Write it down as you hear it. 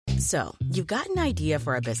So, you've got an idea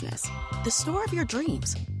for a business. The store of your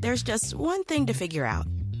dreams. There's just one thing to figure out.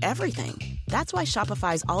 Everything. That's why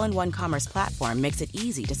Shopify's all-in-one commerce platform makes it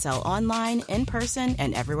easy to sell online, in person,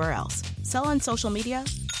 and everywhere else. Sell on social media,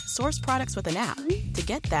 source products with an app to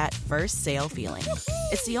get that first sale feeling.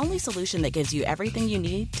 It's the only solution that gives you everything you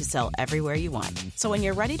need to sell everywhere you want. So when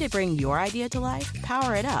you're ready to bring your idea to life,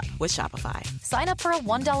 power it up with Shopify. Sign up for a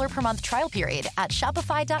 $1 per month trial period at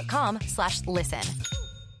shopify.com/listen.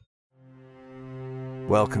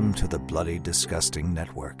 Welcome to the Bloody Disgusting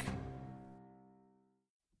Network.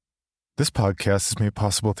 This podcast is made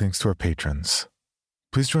possible thanks to our patrons.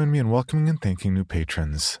 Please join me in welcoming and thanking new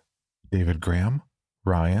patrons: David Graham,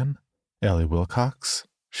 Ryan, Allie Wilcox,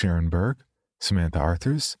 Sharon Berg, Samantha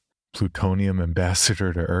Arthurs, Plutonium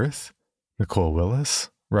Ambassador to Earth, Nicole Willis,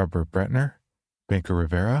 Robert Bretner, Banker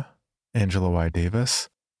Rivera, Angela Y. Davis,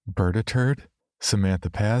 Berta Turd, Samantha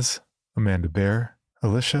Paz, Amanda Bear,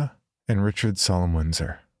 Alicia, and Richard Solomon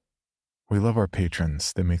Windsor. We love our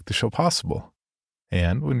patrons. They make the show possible.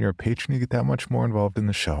 And when you're a patron, you get that much more involved in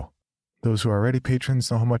the show. Those who are already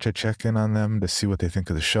patrons know how much I check in on them to see what they think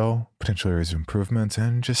of the show, potential areas of improvement,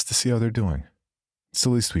 and just to see how they're doing. It's the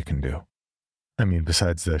least we can do. I mean,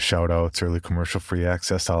 besides the shout-outs, early commercial-free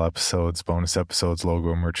access to all episodes, bonus episodes,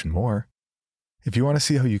 logo, merch, and more. If you want to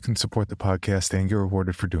see how you can support the podcast and get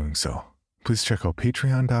rewarded for doing so, please check out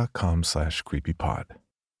patreon.com/creepypod.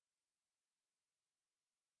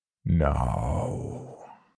 No.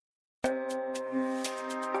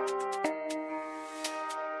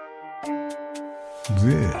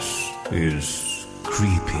 This is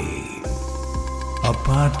Creepy, a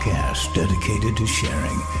podcast dedicated to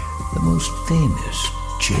sharing the most famous,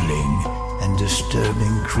 chilling, and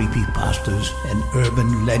disturbing creepypastas and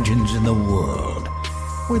urban legends in the world.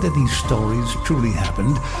 Whether these stories truly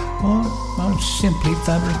happened or are simply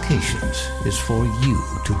fabrications is for you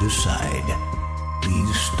to decide.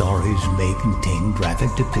 These stories may contain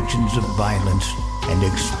graphic depictions of violence and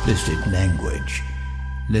explicit language.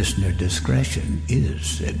 Listener discretion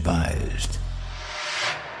is advised.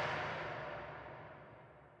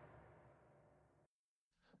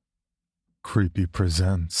 Creepy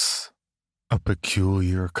presents A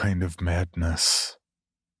Peculiar Kind of Madness,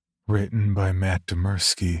 written by Matt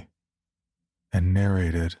Demersky and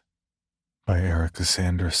narrated by Erica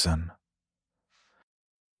Sanderson.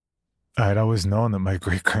 I'd always known that my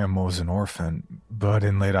great-grandma was an orphan, but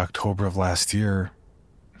in late October of last year,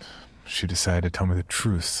 she decided to tell me the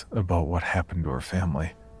truth about what happened to her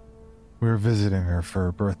family. We were visiting her for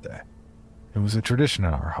her birthday. It was a tradition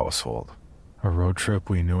in our household, a road trip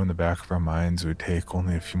we knew in the back of our minds we'd take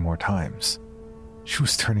only a few more times. She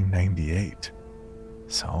was turning 98.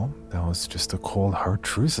 So, that was just the cold, hard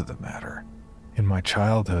truth of the matter. In my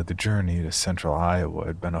childhood, the journey to central Iowa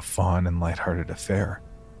had been a fun and lighthearted affair.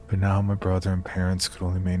 But now my brother and parents could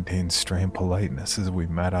only maintain strained politeness as we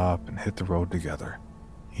met up and hit the road together.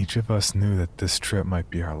 Each of us knew that this trip might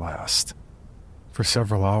be our last. For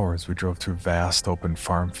several hours, we drove through vast open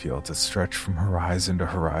farm fields that stretched from horizon to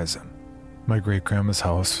horizon. My great-grandma's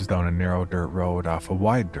house was down a narrow dirt road off a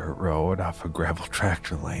wide dirt road off a gravel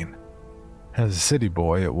tractor lane. As a city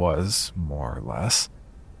boy, it was, more or less,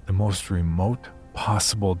 the most remote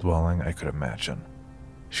possible dwelling I could imagine.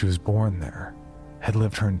 She was born there, had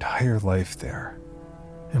lived her entire life there,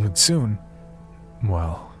 and would soon,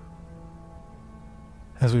 well...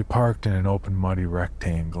 As we parked in an open muddy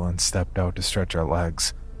rectangle and stepped out to stretch our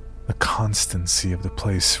legs, the constancy of the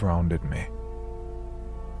place surrounded me.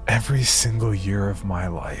 Every single year of my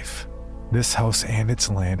life, this house and its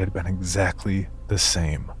land had been exactly the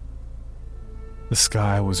same. The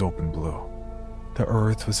sky was open blue, the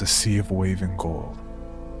earth was a sea of waving gold,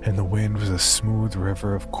 and the wind was a smooth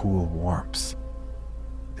river of cool warmth.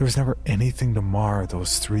 There was never anything to mar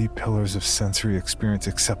those three pillars of sensory experience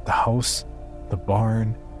except the house, the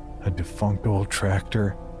barn, a defunct old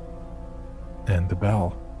tractor, and the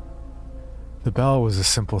bell. The bell was a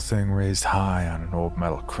simple thing raised high on an old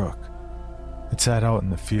metal crook. It sat out in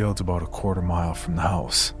the fields about a quarter mile from the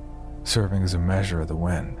house, serving as a measure of the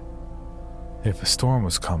wind. If a storm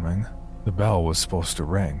was coming, the bell was supposed to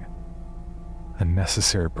ring, a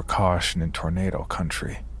necessary precaution in tornado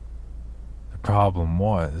country. The problem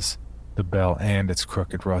was, the bell and its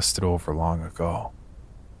crook had rusted over long ago.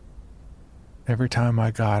 Every time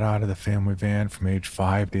I got out of the family van from age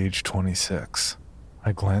 5 to age 26,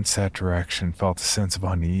 I glanced that direction and felt a sense of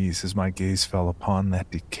unease as my gaze fell upon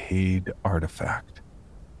that decayed artifact.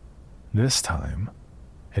 This time,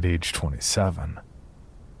 at age 27,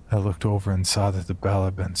 I looked over and saw that the bell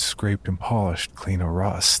had been scraped and polished clean of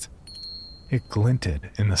rust. It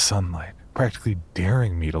glinted in the sunlight, practically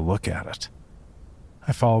daring me to look at it.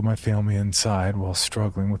 I followed my family inside while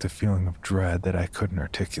struggling with a feeling of dread that I couldn't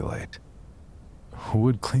articulate. Who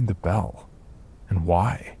would clean the bell? And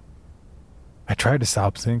why? I tried to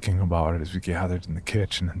stop thinking about it as we gathered in the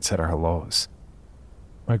kitchen and said our hellos.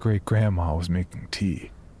 My great-grandma was making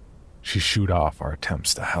tea. She shooed off our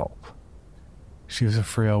attempts to help. She was a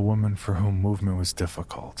frail woman for whom movement was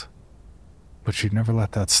difficult, but she'd never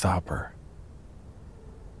let that stop her.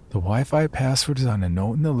 The Wi-Fi password is on a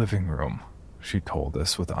note in the living room, she told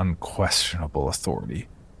us with unquestionable authority.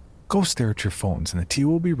 Go stare at your phones and the tea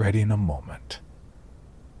will be ready in a moment.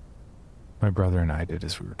 My brother and I did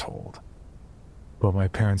as we were told, but my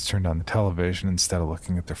parents turned on the television instead of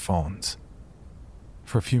looking at their phones.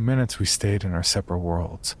 For a few minutes we stayed in our separate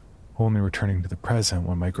worlds, only returning to the present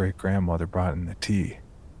when my great-grandmother brought in the tea.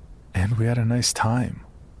 And we had a nice time.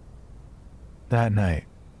 That night,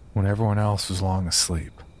 when everyone else was long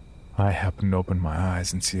asleep, I happened to open my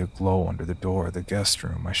eyes and see a glow under the door of the guest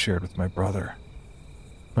room I shared with my brother.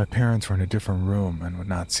 My parents were in a different room and would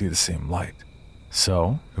not see the same light,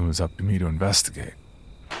 so it was up to me to investigate.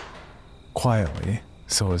 Quietly,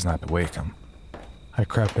 so as not to wake him, I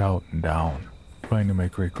crept out and down, finding my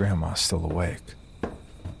great-grandma still awake.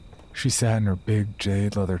 She sat in her big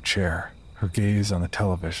jade leather chair, her gaze on the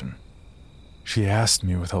television. She asked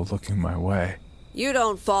me without looking my way. You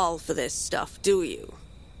don't fall for this stuff, do you?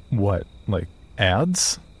 What, like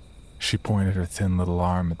ads? She pointed her thin little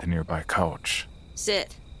arm at the nearby couch.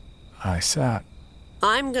 Sit. I sat.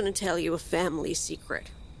 I'm gonna tell you a family secret.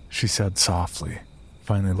 She said softly,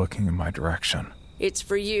 finally looking in my direction. It's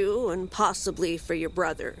for you and possibly for your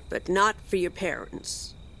brother, but not for your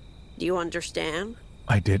parents. Do you understand?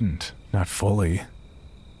 I didn't, not fully,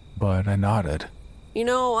 but I nodded. You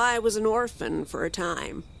know, I was an orphan for a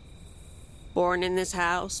time. Born in this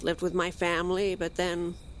house, lived with my family, but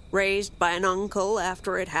then raised by an uncle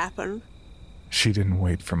after it happened. She didn't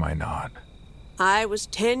wait for my nod. I was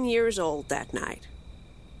 10 years old that night.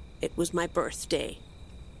 It was my birthday.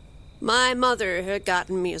 My mother had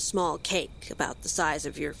gotten me a small cake about the size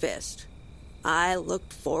of your fist. I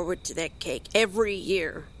looked forward to that cake every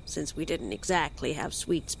year, since we didn't exactly have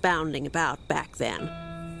sweets bounding about back then.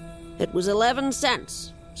 It was 11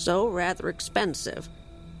 cents, so rather expensive,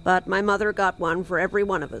 but my mother got one for every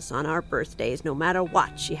one of us on our birthdays, no matter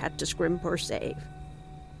what she had to scrimp or save.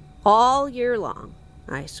 All year long,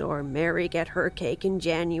 I saw Mary get her cake in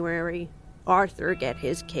January, Arthur get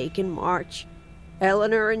his cake in March,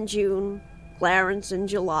 Eleanor in June, Clarence in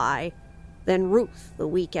July, then Ruth the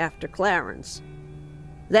week after Clarence.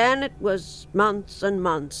 Then it was months and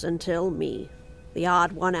months until me, the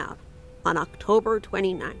odd one out, on October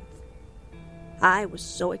 29th. I was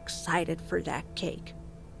so excited for that cake.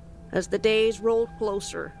 As the days rolled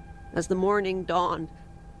closer, as the morning dawned,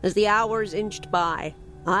 as the hours inched by,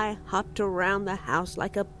 I hopped around the house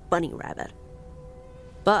like a bunny rabbit.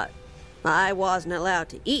 But I wasn't allowed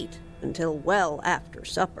to eat until well after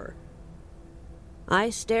supper. I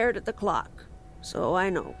stared at the clock, so I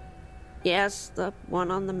know. Yes, the one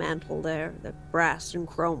on the mantel there, the brass and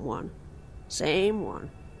chrome one. Same one.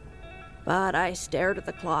 But I stared at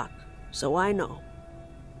the clock, so I know.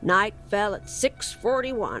 Night fell at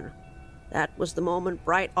 6:41. That was the moment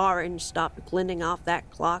bright orange stopped glinting off that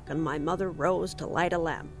clock and my mother rose to light a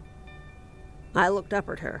lamp. I looked up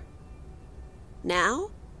at her. Now?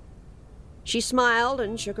 She smiled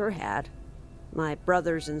and shook her head. My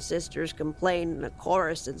brothers and sisters complained in a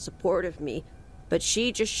chorus in support of me, but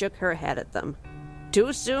she just shook her head at them.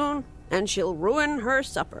 Too soon, and she'll ruin her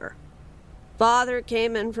supper. Father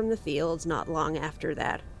came in from the fields not long after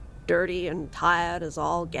that, dirty and tired as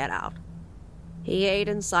all get out. He ate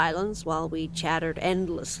in silence while we chattered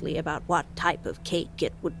endlessly about what type of cake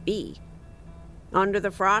it would be. Under the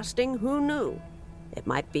frosting, who knew? It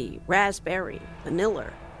might be raspberry,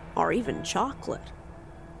 vanilla, or even chocolate.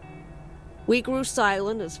 We grew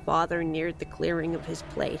silent as Father neared the clearing of his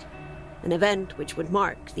plate, an event which would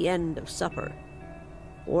mark the end of supper.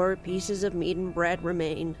 4 pieces of meat and bread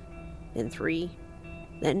remained, then 3,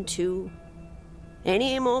 then 2.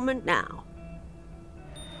 Any moment now.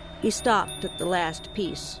 He stopped at the last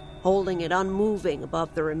piece, holding it unmoving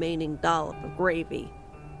above the remaining dollop of gravy.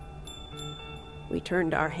 We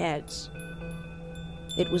turned our heads.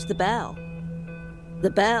 It was the bell.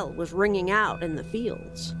 The bell was ringing out in the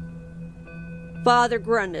fields. Father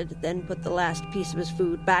grunted, then put the last piece of his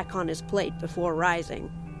food back on his plate before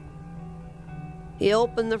rising. He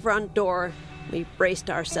opened the front door. We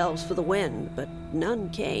braced ourselves for the wind, but none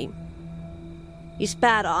came. He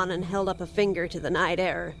spat on and held up a finger to the night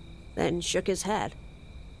air, then shook his head.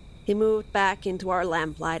 He moved back into our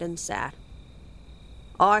lamplight and sat.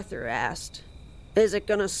 Arthur asked, "Is it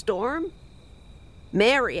gonna storm?"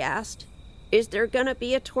 Mary asked, "Is there gonna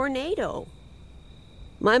be a tornado?"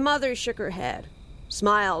 My mother shook her head,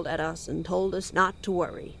 smiled at us, and told us not to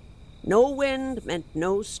worry. No wind meant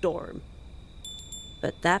no storm.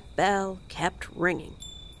 But that bell kept ringing.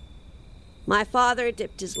 My father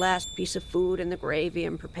dipped his last piece of food in the gravy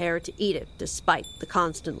and prepared to eat it despite the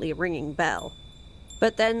constantly ringing bell,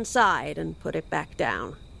 but then sighed and put it back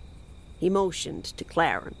down. He motioned to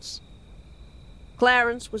Clarence.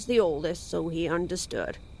 Clarence was the oldest, so he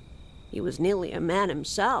understood. He was nearly a man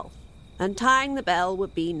himself, and tying the bell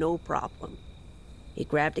would be no problem. He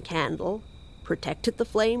grabbed a candle, protected the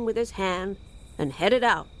flame with his hand, and headed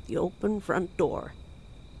out the open front door.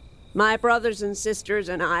 My brothers and sisters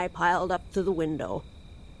and I piled up to the window.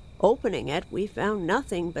 Opening it, we found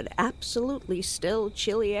nothing but absolutely still,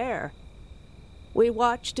 chilly air. We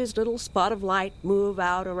watched his little spot of light move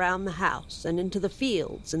out around the house and into the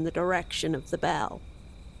fields in the direction of the bell.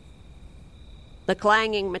 The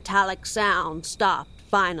clanging metallic sound stopped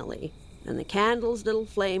finally, and the candle's little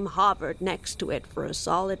flame hovered next to it for a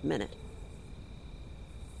solid minute.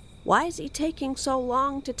 "Why is he taking so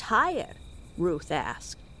long to tie it?" Ruth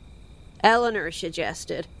asked. Eleanor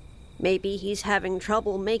suggested, "Maybe he's having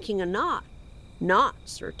trouble making a knot.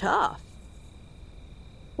 Knots are tough."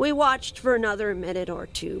 We watched for another minute or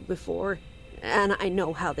two before, and I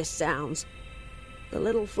know how this sounds, the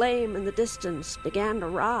little flame in the distance began to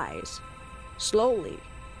rise, slowly,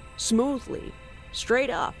 smoothly,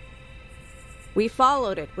 straight up. We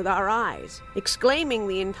followed it with our eyes, exclaiming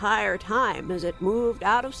the entire time as it moved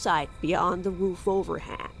out of sight beyond the roof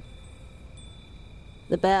overhang.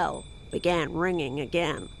 The bell began ringing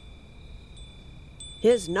again.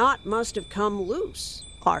 "His knot must have come loose,"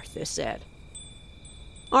 Arthur said.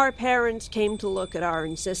 Our parents came to look at our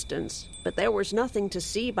insistence, but there was nothing to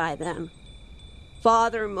see by then.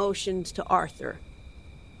 Father motioned to Arthur.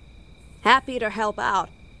 Happy to help out,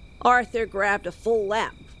 Arthur grabbed a full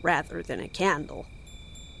lamp rather than a candle.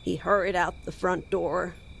 He hurried out the front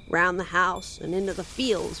door, round the house, and into the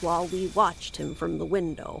fields while we watched him from the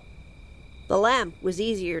window. The lamp was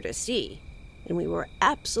easier to see, and we were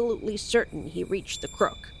absolutely certain he reached the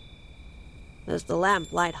crook. As the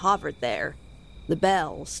lamplight hovered there, the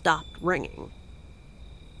bell stopped ringing.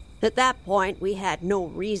 At that point, we had no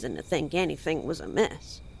reason to think anything was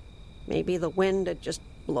amiss. Maybe the wind had just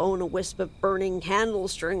blown a wisp of burning candle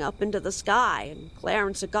string up into the sky, and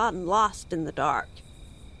Clarence had gotten lost in the dark.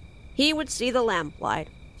 He would see the lamplight,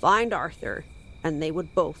 find Arthur, and they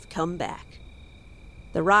would both come back.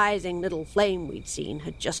 The rising little flame we'd seen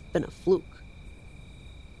had just been a fluke.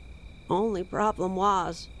 Only problem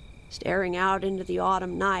was, staring out into the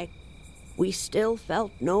autumn night, we still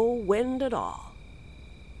felt no wind at all.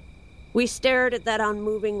 We stared at that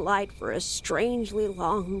unmoving light for a strangely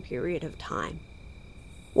long period of time.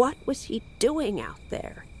 What was he doing out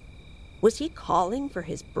there? Was he calling for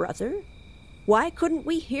his brother? Why couldn't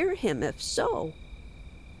we hear him if so?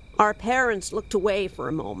 Our parents looked away for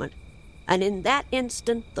a moment, and in that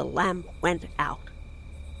instant the lamp went out.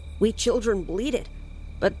 We children bleated,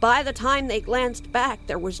 but by the time they glanced back,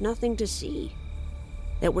 there was nothing to see.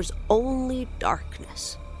 There was only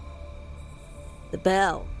darkness. The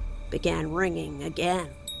bell began ringing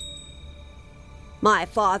again. My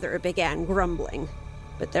father began grumbling,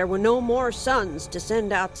 but there were no more sons to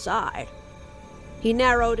send outside. He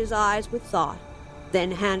narrowed his eyes with thought,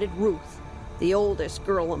 then handed Ruth, the oldest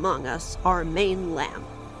girl among us, our main lamp.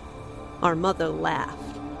 Our mother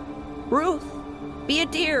laughed. "Ruth, be a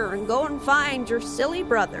dear and go and find your silly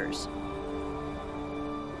brothers."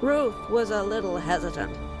 Ruth was a little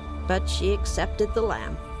hesitant, but she accepted the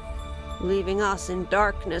lamp. Leaving us in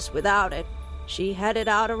darkness without it, she headed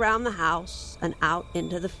out around the house and out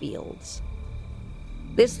into the fields.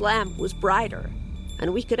 This lamp was brighter,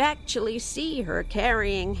 and we could actually see her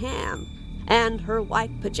carrying Ham and her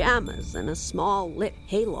white pajamas in a small lit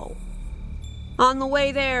halo. On the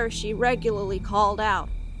way there, she regularly called out,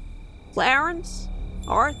 "Clarence?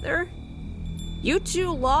 Arthur? You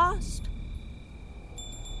two lost?"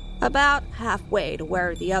 About halfway to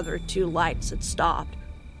where the other two lights had stopped,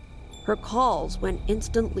 her calls went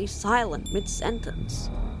instantly silent mid-sentence.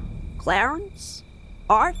 "Clarence?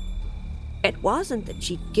 Art?" It wasn't that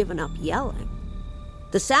she'd given up yelling.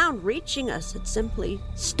 The sound reaching us had simply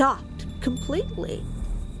stopped completely.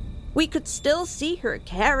 We could still see her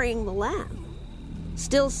carrying the lamp,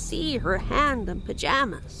 still see her hand in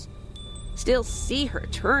pajamas, still see her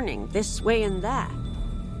turning this way and that.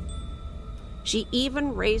 She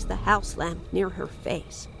even raised the house lamp near her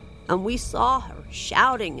face, and we saw her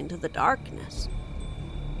shouting into the darkness.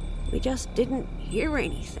 We just didn't hear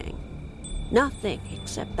anything. Nothing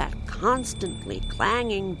except that constantly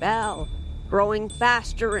clanging bell, growing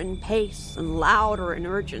faster in pace and louder in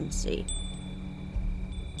urgency.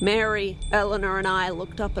 Mary, Eleanor, and I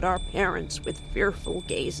looked up at our parents with fearful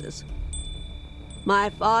gazes. My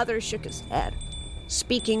father shook his head,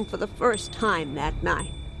 speaking for the first time that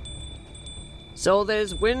night. "So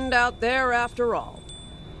there's wind out there after all.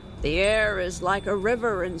 The air is like a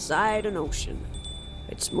river inside an ocean.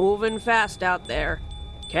 It's moving fast out there,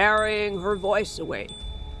 carrying her voice away,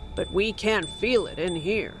 but we can't feel it in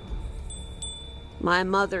here." My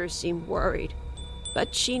mother seemed worried,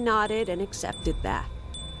 but she nodded and accepted that.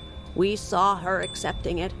 We saw her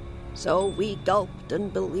accepting it, so we gulped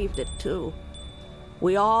and believed it too.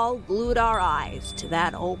 We all glued our eyes to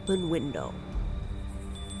that open window.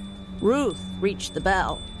 Ruth reached the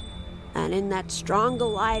bell, and in that stronger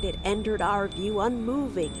light it entered our view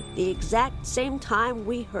unmoving at the exact same time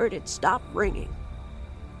we heard it stop ringing.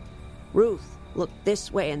 Ruth looked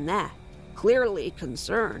this way and that, clearly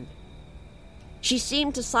concerned. She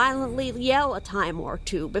seemed to silently yell a time or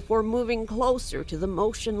two before moving closer to the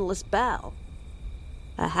motionless bell.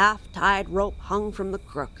 A half-tied rope hung from the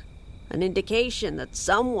crook, an indication that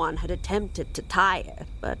someone had attempted to tie it,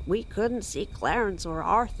 but we couldn't see Clarence or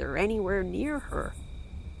Arthur anywhere near her.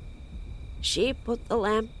 She put the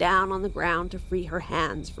lamp down on the ground to free her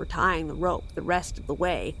hands for tying the rope the rest of the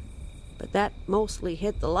way, but that mostly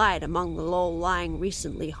hid the light among the low-lying,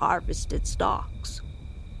 recently harvested stalks.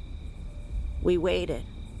 We waited.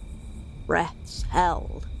 Breaths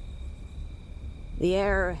held. The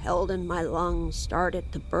air held in my lungs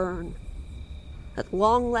started to burn. At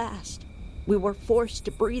long last, we were forced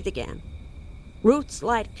to breathe again. Ruth's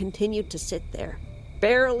light continued to sit there,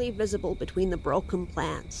 barely visible between the broken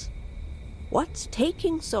plants. "What's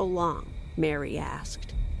taking so long?" Mary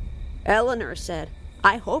asked. Eleanor said,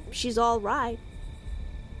 "I hope she's all right."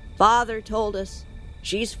 Father told us,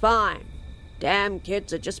 "She's fine. Damn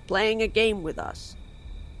kids are just playing a game with us."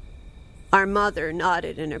 Our mother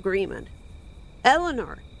nodded in agreement.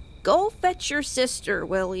 "Eleanor, go fetch your sister,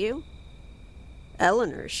 will you?"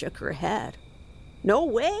 Eleanor shook her head. "No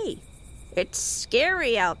way. It's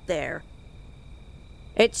scary out there."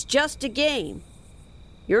 "It's just a game.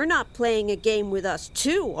 You're not playing a game with us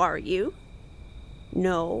too, are you?"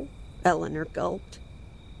 "No," Eleanor gulped.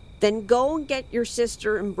 "Then go and get your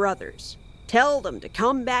sister and brothers. Tell them to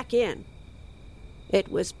come back in." It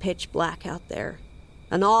was pitch black out there,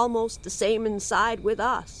 and almost the same inside with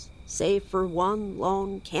us, save for one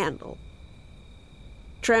lone candle.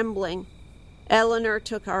 Trembling, Eleanor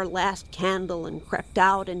took our last candle and crept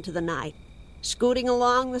out into the night, scooting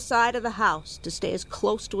along the side of the house to stay as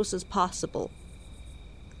close to us as possible.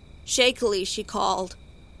 Shakily she called,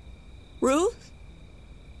 "Ruth?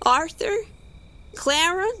 Arthur?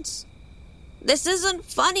 Clarence? This isn't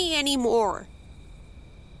funny anymore."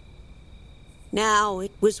 Now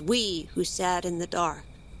it was we who sat in the dark.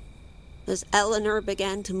 As Eleanor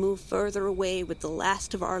began to move further away with the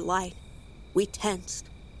last of our light, we tensed.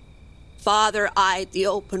 Father eyed the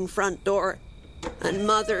open front door, and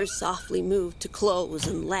Mother softly moved to close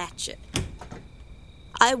and latch it.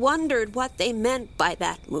 I wondered what they meant by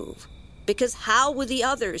that move, because how were the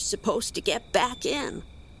others supposed to get back in?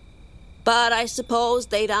 But I suppose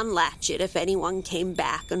they'd unlatch it if anyone came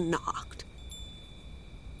back and knocked.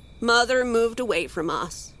 Mother moved away from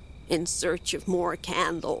us, in search of more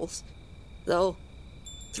candles, though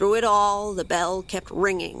through it all the bell kept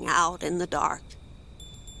ringing out in the dark.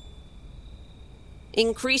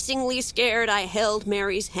 Increasingly scared, I held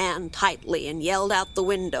Mary's hand tightly and yelled out the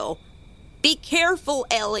window, "Be careful,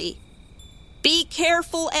 Ellie! Be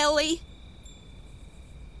careful, Ellie!"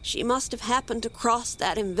 She must have happened to cross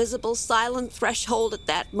that invisible silent threshold at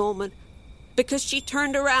that moment, because she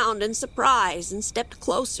turned around in surprise and stepped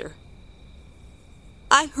closer.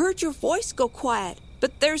 "I heard your voice go quiet,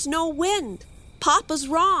 but there's no wind. Papa's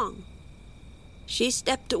wrong." She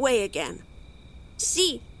stepped away again.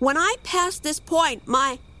 "See, when I pass this point,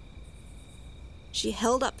 She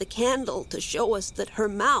held up the candle to show us that her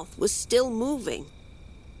mouth was still moving,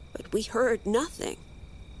 but we heard nothing.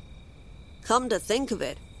 Come to think of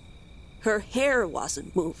it, her hair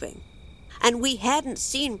wasn't moving, and we hadn't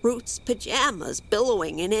seen Ruth's pajamas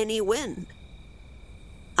billowing in any wind.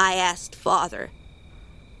 I asked Father,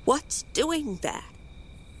 "What's doing that?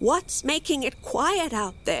 What's making it quiet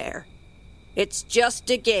out there?" "It's just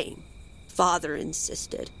a game," Father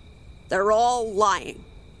insisted. "They're all lying.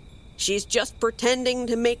 She's just pretending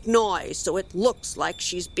to make noise so it looks like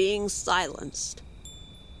she's being silenced."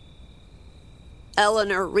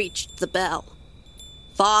 Eleanor reached the bell.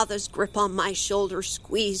 Father's grip on my shoulder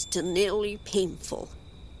squeezed to nearly painful.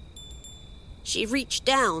 She reached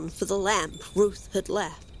down for the lamp Ruth had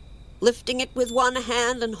left, Lifting it with one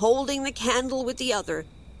hand and holding the candle with the other,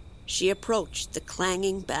 she approached the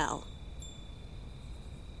clanging bell.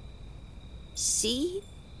 "See?"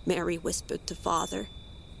 Mary whispered to Father.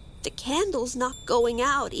 "The candle's not going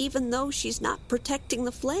out even though she's not protecting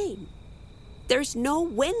the flame. There's no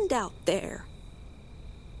wind out there."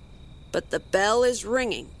 "But the bell is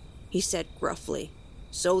ringing," he said gruffly,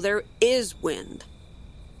 "so there is wind."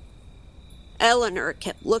 Eleanor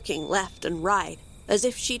kept looking left and right, as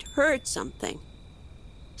if she'd heard something.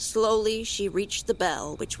 Slowly she reached the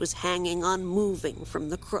bell, which was hanging unmoving from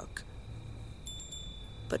the crook.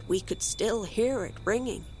 But we could still hear it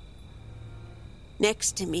ringing.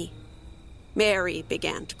 Next to me, Mary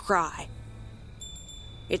began to cry.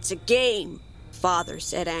 "It's a game," Father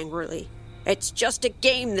said angrily. "It's just a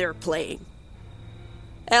game they're playing."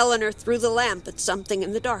 Eleanor threw the lamp at something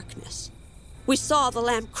in the darkness. We saw the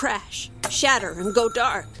lamp crash, shatter, and go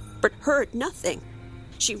dark, but heard nothing.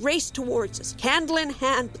 She raced towards us, candle in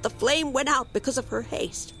hand, but the flame went out because of her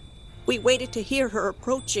haste. We waited to hear her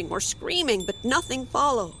approaching or screaming, but nothing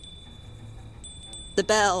followed. The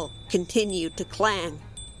bell continued to clang.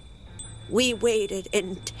 We waited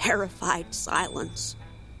in terrified silence.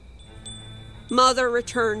 Mother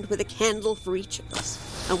returned with a candle for each of us,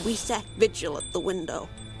 and we sat vigil at the window.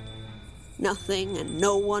 Nothing and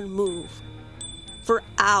no one moved. For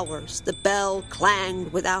hours the bell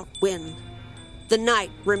clanged without wind. The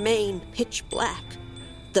night remained pitch black.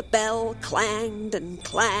 The bell clanged and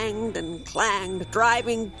clanged and clanged,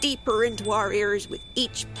 driving deeper into our ears with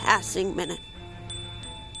each passing minute.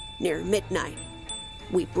 Near midnight,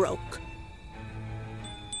 we broke.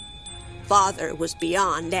 Father was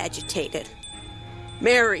beyond agitated.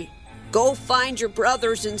 "Mary, go find your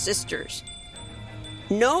brothers and sisters."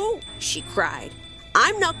 "No," she cried.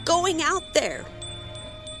 "I'm not going out there."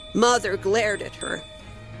 Mother glared at her.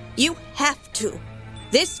 "You have to.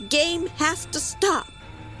 This game has to stop."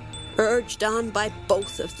 Urged on by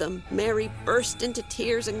both of them, Mary burst into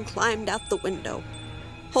tears and climbed out the window.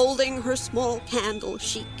 Holding her small candle,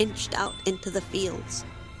 she inched out into the fields.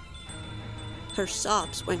 Her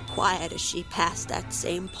sobs went quiet as she passed that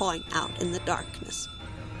same point out in the darkness.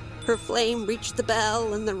 Her flame reached the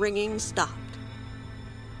bell and the ringing stopped.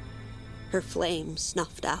 Her flame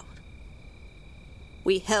snuffed out.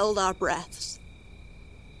 We held our breaths.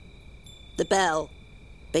 The bell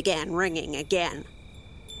began ringing again.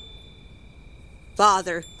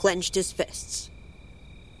 Father clenched his fists.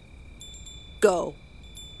 "Go."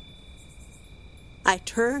 I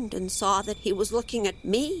turned and saw that he was looking at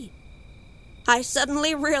me. I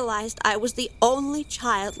suddenly realized I was the only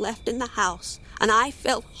child left in the house, and I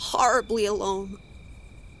felt horribly alone.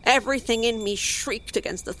 Everything in me shrieked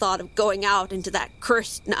against the thought of going out into that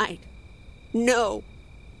cursed night. No.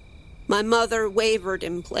 My mother wavered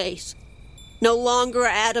in place, no longer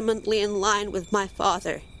adamantly in line with my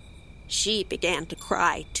father. She began to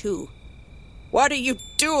cry, too. "What are you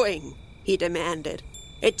doing?" he demanded.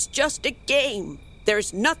 "It's just a game.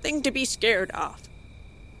 There's nothing to be scared of."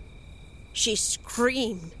 She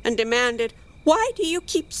screamed and demanded, "Why do you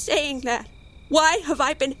keep saying that? Why have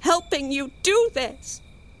I been helping you do this?"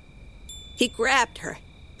 He grabbed her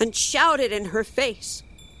and shouted in her face,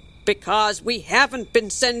 "Because we haven't been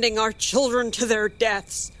sending our children to their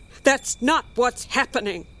deaths. That's not what's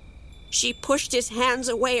happening." She pushed his hands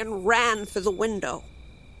away and ran for the window.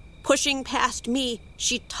 Pushing past me,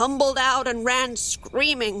 she tumbled out and ran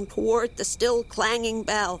screaming toward the still clanging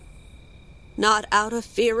bell. Not out of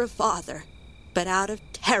fear of Father, but out of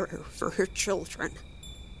terror for her children.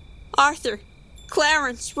 "Arthur,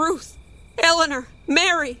 Clarence, Ruth, Eleanor,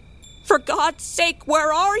 Mary, for God's sake,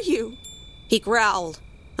 where are you?" He growled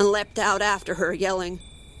and leapt out after her, yelling,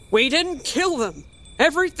 "We didn't kill them.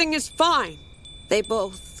 Everything is fine." They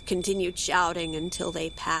both continued shouting until they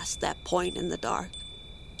passed that point in the dark.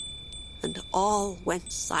 And all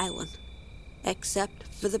went silent, except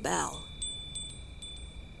for the bell.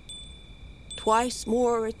 Twice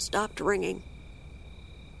more it stopped ringing,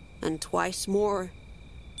 and twice more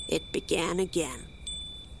it began again.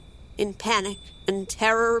 In panic and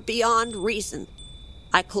terror beyond reason,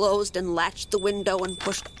 I closed and latched the window and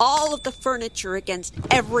pushed all of the furniture against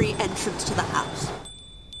every entrance to the house.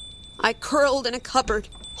 I curled in a cupboard,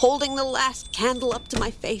 holding the last candle up to my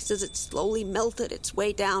face as it slowly melted its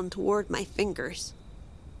way down toward my fingers.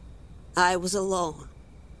 I was alone.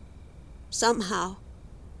 Somehow,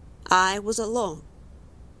 I was alone.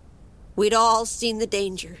 We'd all seen the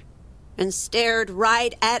danger and stared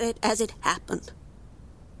right at it as it happened.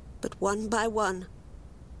 But one by one,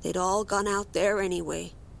 they'd all gone out there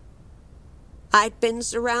anyway. I'd been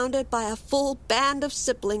surrounded by a full band of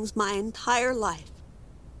siblings my entire life.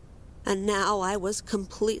 And now I was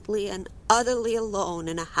completely and utterly alone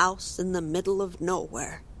in a house in the middle of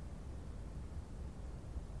nowhere.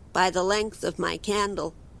 By the length of my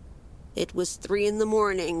candle, it was 3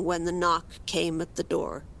 a.m. when the knock came at the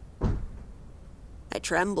door. I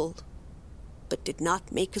trembled, but did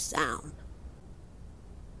not make a sound.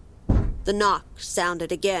 The knock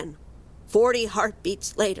sounded again, 40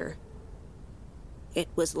 heartbeats later. It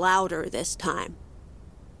was louder this time.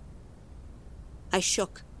 I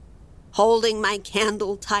shook, holding my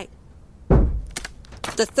candle tight.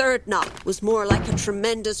 The third knock was more like a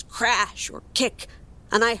tremendous crash or kick,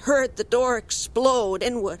 and I heard the door explode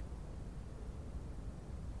inward.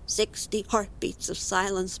 60 heartbeats of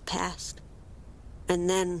silence passed, and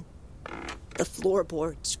then the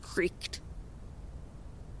floorboards creaked.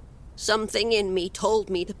 Something in me told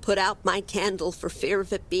me to put out my candle for fear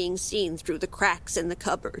of it being seen through the cracks in the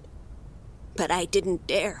cupboard. But I didn't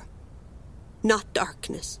dare. Not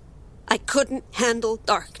darkness. I couldn't handle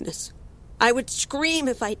darkness. I would scream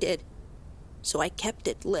if I did. So I kept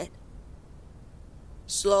it lit.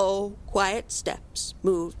 Slow, quiet steps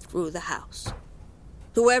moved through the house.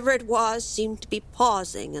 Whoever it was seemed to be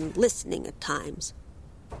pausing and listening at times.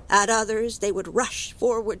 At others, they would rush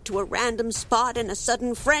forward to a random spot in a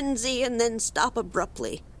sudden frenzy and then stop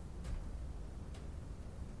abruptly.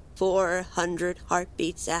 400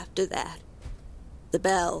 heartbeats after that, the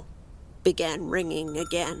bell began ringing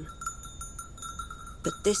again.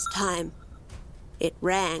 But this time, it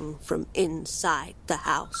rang from inside the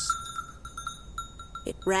house.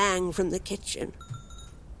 It rang from the kitchen.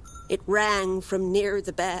 It rang from near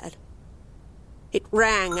the bed. It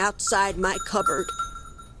rang outside my cupboard.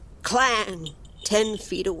 Clang, 10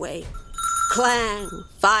 feet away. Clang,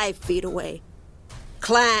 5 feet away.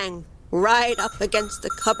 Clang, right up against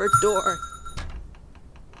the cupboard door.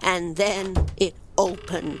 And then it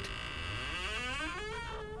opened.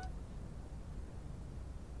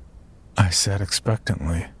 I sat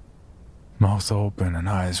expectantly, mouth open and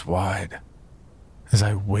eyes wide, as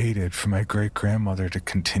I waited for my great-grandmother to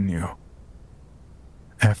continue.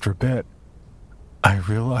 After a bit, I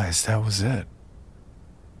realized that was it.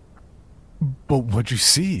 But what'd you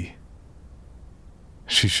see?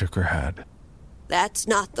 She shook her head. That's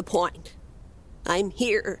not the point. I'm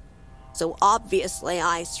here, so obviously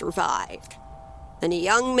I survived. And a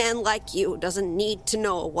young man like you doesn't need to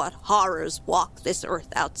know what horrors walk this earth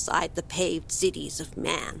outside the paved cities of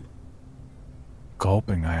man.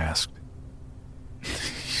 Gulping, I asked,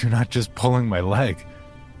 "You're not just pulling my leg.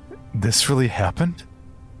 This really happened?"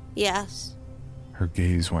 Yes. Her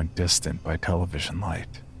gaze went distant by television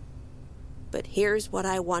light. But here's what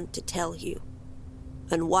I want to tell you,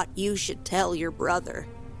 and what you should tell your brother.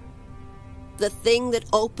 The thing that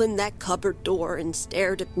opened that cupboard door and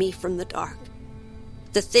stared at me from the dark,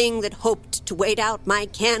 the thing that hoped to wait out my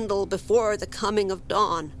candle before the coming of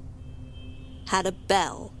dawn, had a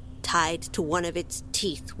bell tied to one of its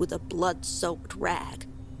teeth with a blood-soaked rag,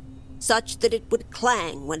 such that it would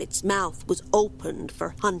clang when its mouth was opened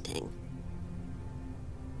for hunting.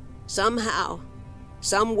 Somehow,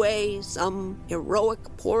 some way, some heroic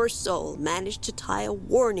poor soul managed to tie a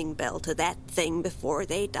warning bell to that thing before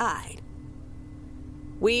they died.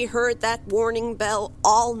 We heard that warning bell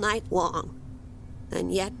all night long,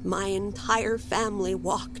 and yet my entire family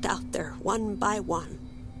walked out there one by one.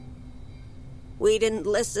 We didn't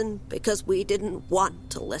listen because we didn't want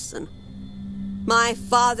to listen. My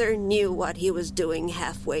father knew what he was doing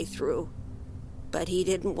halfway through, but he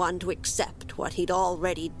didn't want to accept what he'd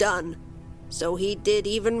already done, so he did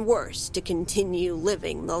even worse to continue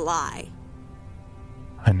living the lie.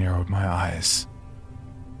 I narrowed my eyes.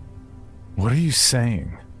 "What are you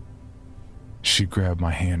saying?" She grabbed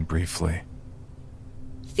my hand briefly.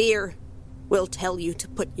 Fear will tell you to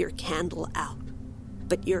put your candle out,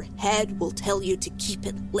 but your head will tell you to keep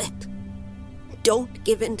it lit. Don't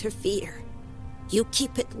give in to fear. You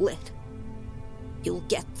keep it lit. You'll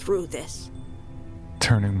get through this.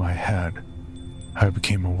 Turning my head, I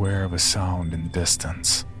became aware of a sound in the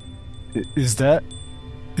distance. Is that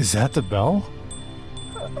the bell?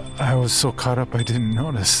 I was so caught up I didn't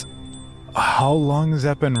notice. How long has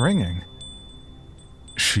that been ringing?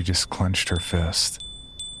 She just clenched her fist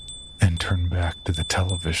and turned back to the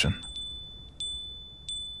television.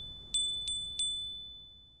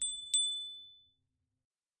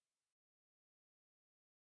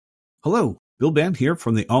 Hello, Bill Band here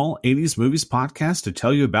from the All 80s Movies podcast to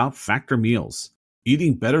tell you about Factor meals.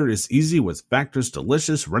 Eating better is easy with Factor's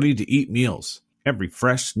delicious, ready-to-eat meals. Every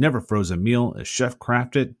fresh, never-frozen meal is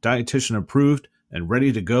chef-crafted, dietitian-approved, and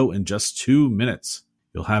ready to go in just 2 minutes.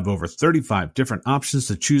 You'll have over 35 different options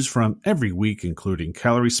to choose from every week, including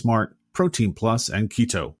Calorie Smart, Protein Plus, and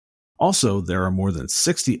Keto. Also, there are more than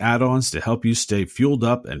 60 add-ons to help you stay fueled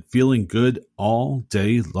up and feeling good all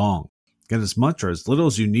day long. Get as much or as little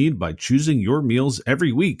as you need by choosing your meals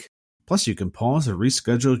every week. Plus, you can pause or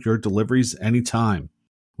reschedule your deliveries anytime.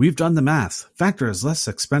 We've done the math. Factor is less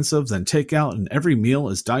expensive than takeout, and every meal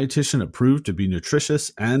is dietitian approved to be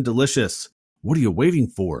nutritious and delicious. What are you waiting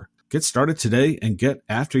for? Get started today and get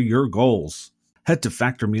after your goals. Head to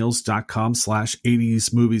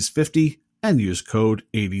factormeals.com/80smovies50 and use code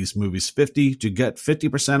 80smovies50 to get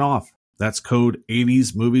 50% off. That's code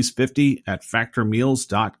 80smovies50 at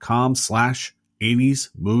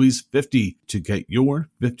factormeals.com/80smovies50 to get your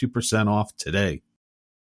 50% off today.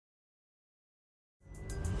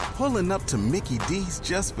 Pulling up to Mickey D's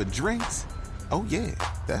just for drinks? Oh yeah,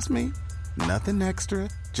 that's me. Nothing extra,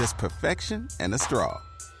 just perfection and a straw.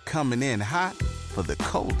 Coming in hot for the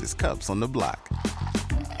coldest cups on the block.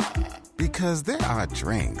 Because there are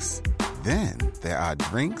drinks. Then there are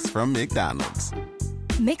drinks from McDonald's.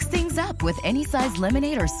 Mix things up with any size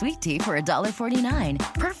lemonade or sweet tea for $1.49.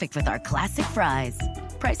 Perfect with our classic fries.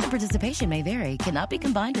 Price and participation may vary. Cannot be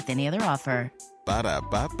combined with any other offer.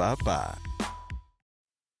 Ba-da-ba-ba-ba.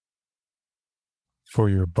 For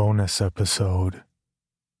your bonus episode,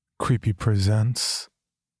 Creepy presents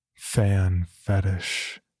Fan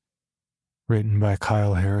Fetish. Written by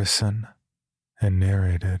Kyle Harrison and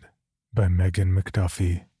narrated by Megan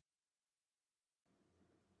McDuffie.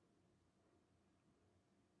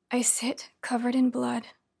 I sit covered in blood,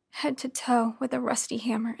 head to toe with a rusty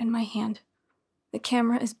hammer in my hand. The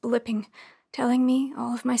camera is blipping, telling me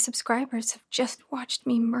all of my subscribers have just watched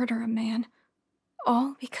me murder a man.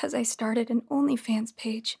 All because I started an OnlyFans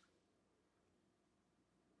page.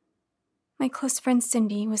 My close friend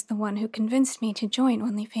Cindy was the one who convinced me to join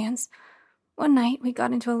OnlyFans. One night, we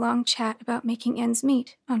got into a long chat about making ends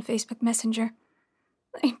meet on Facebook Messenger.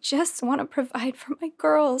 I just want to provide for my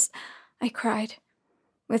girls, I cried.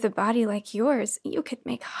 With a body like yours, you could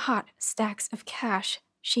make hot stacks of cash,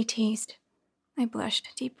 she teased. I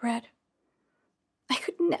blushed deep red. I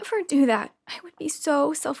could never do that. I would be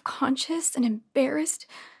so self-conscious and embarrassed.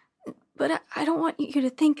 But I don't want you to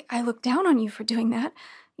think I look down on you for doing that.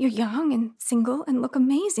 You're young and single and look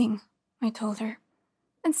amazing, I told her.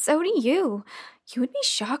 And so do you. You would be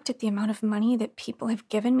shocked at the amount of money that people have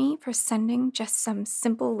given me for sending just some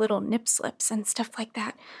simple little nip slips and stuff like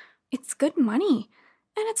that. It's good money,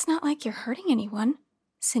 and it's not like you're hurting anyone,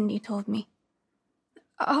 Cindy told me.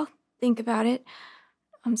 I'll think about it.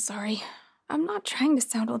 I'm sorry. I'm not trying to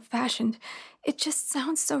sound old-fashioned. It just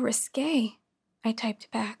sounds so risque, I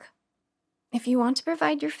typed back. If you want to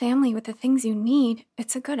provide your family with the things you need,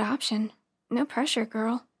 it's a good option. No pressure,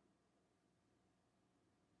 girl.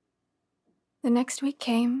 The next week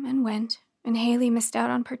came and went, and Haley missed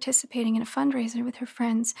out on participating in a fundraiser with her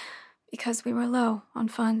friends because we were low on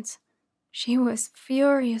funds. She was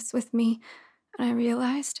furious with me, and I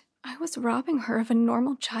realized I was robbing her of a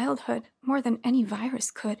normal childhood more than any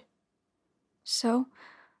virus could. So,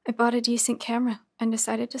 I bought a decent camera and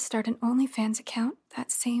decided to start an OnlyFans account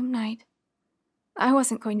that same night. I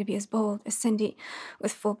wasn't going to be as bold as Cindy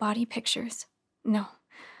with full-body pictures. No,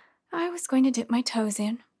 I was going to dip my toes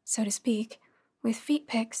in, so to speak, with feet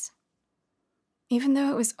pics. Even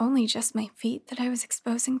though it was only just my feet that I was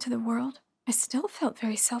exposing to the world, I still felt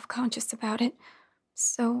very self-conscious about it.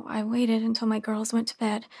 So I waited until my girls went to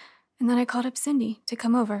bed, and then I called up Cindy to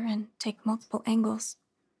come over and take multiple angles.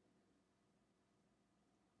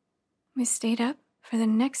 We stayed up for the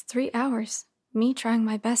next 3 hours, me trying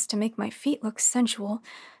my best to make my feet look sensual,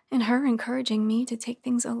 and her encouraging me to take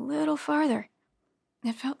things a little farther.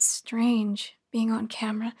 It felt strange being on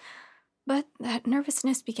camera, but that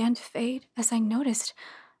nervousness began to fade as I noticed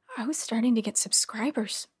I was starting to get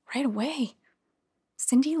subscribers right away.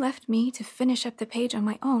 Cindy left me to finish up the page on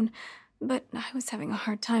my own, but I was having a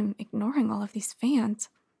hard time ignoring all of these fans.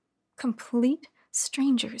 Complete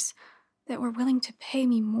strangers that were willing to pay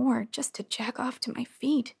me more just to jack off to my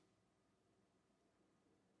feet.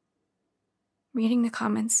 Reading the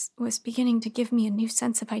comments was beginning to give me a new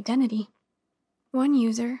sense of identity. One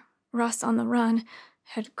user, Russ on the Run,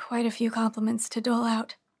 had quite a few compliments to dole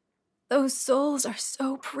out. Those soles are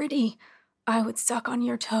so pretty. I would suck on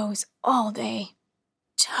your toes all day.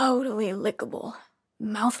 Totally lickable.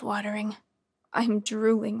 Mouth-watering. I'm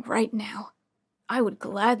drooling right now. I would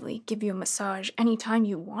gladly give you a massage anytime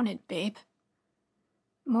you wanted, babe.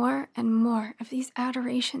 More and more of these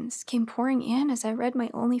adorations came pouring in as I read my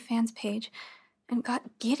OnlyFans page and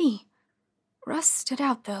got giddy. Russ stood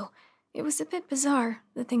out, though. It was a bit bizarre,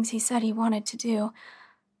 the things he said he wanted to do,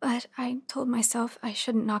 but I told myself I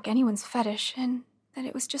shouldn't knock anyone's fetish and that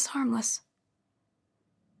it was just harmless.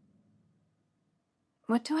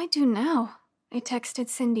 What do I do now? I texted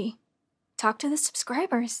Cindy. Talk to the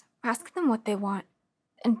subscribers. Ask them what they want.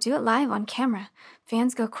 And do it live on camera.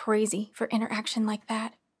 Fans go crazy for interaction like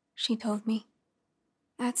that, she told me.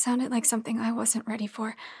 That sounded like something I wasn't ready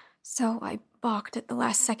for, so I balked at the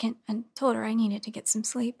last second and told her I needed to get some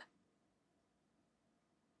sleep.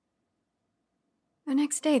 The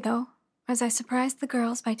next day, though, as I surprised the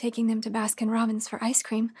girls by taking them to Baskin-Robbins for ice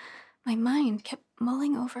cream, my mind kept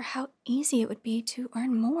mulling over how easy it would be to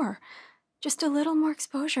earn more. Just a little more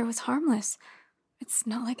exposure was harmless. It's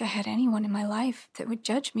not like I had anyone in my life that would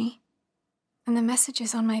judge me. And the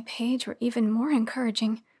messages on my page were even more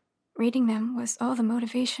encouraging. Reading them was all the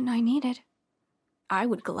motivation I needed. I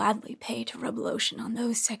would gladly pay to rub lotion on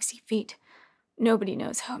those sexy feet. Nobody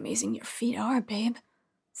knows how amazing your feet are, babe.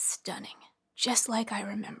 Stunning, just like I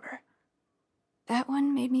remember. That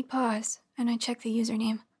one made me pause, and I checked the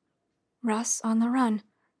username. Russ on the Run.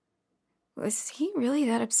 Was he really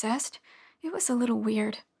that obsessed? It was a little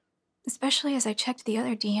weird, especially as I checked the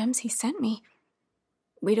other DMs he sent me.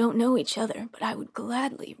 We don't know each other, but I would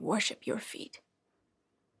gladly worship your feet.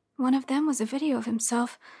 One of them was a video of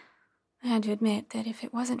himself. I had to admit that if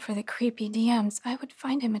it wasn't for the creepy DMs, I would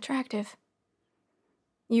find him attractive.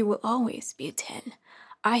 You will always be a 10.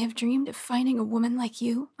 I have dreamed of finding a woman like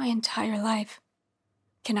you my entire life.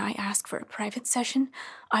 Can I ask for a private session?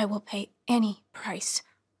 I will pay any price.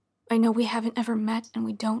 I know we haven't ever met and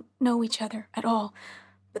we don't know each other at all,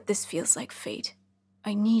 but this feels like fate.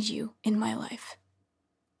 I need you in my life.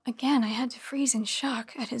 Again, I had to freeze in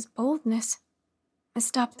shock at his boldness. I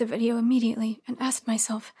stopped the video immediately and asked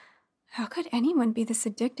myself, how could anyone be this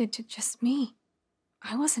addicted to just me?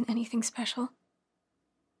 I wasn't anything special.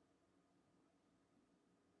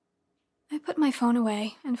 I put my phone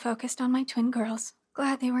away and focused on my twin girls,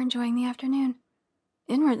 glad they were enjoying the afternoon.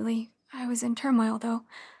 Inwardly, I was in turmoil, though,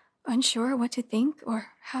 unsure what to think or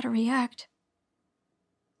how to react.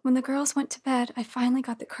 When the girls went to bed, I finally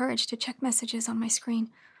got the courage to check messages on my screen.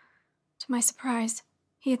 To my surprise,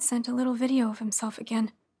 he had sent a little video of himself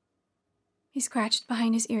again. He scratched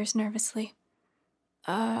behind his ears nervously.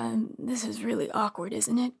 This is really awkward,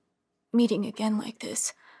 isn't it? Meeting again like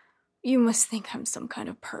this. You must think I'm some kind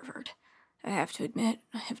of pervert. I have to admit,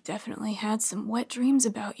 I have definitely had some wet dreams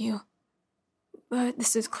about you. But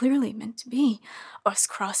this is clearly meant to be, us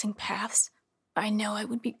crossing paths. I know I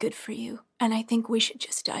would be good for you, and I think we should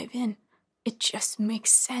just dive in. It just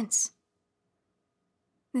makes sense.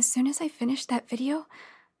 As soon as I finished that video,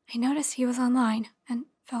 I noticed he was online and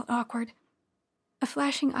felt awkward. A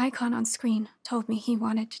flashing icon on screen told me he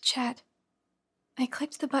wanted to chat. I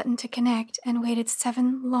clicked the button to connect and waited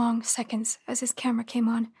 7 long seconds as his camera came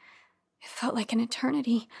on. It felt like an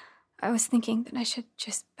eternity. I was thinking that I should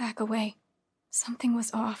just back away. Something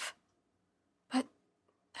was off. But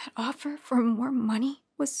that offer for more money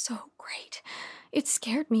was so great. It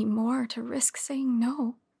scared me more to risk saying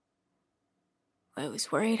no. I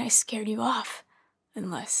was worried I scared you off,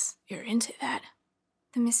 unless you're into that,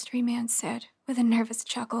 the mystery man said with a nervous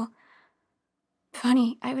chuckle.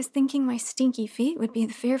 Funny, I was thinking my stinky feet would be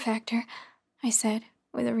the fear factor, I said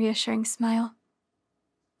with a reassuring smile.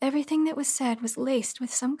 Everything that was said was laced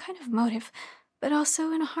with some kind of motive, but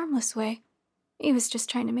also in a harmless way. He was just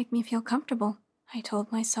trying to make me feel comfortable, I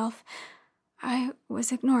told myself. I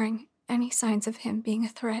was ignoring any signs of him being a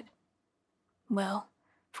threat. Well,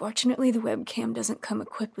 fortunately the webcam doesn't come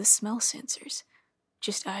equipped with smell sensors.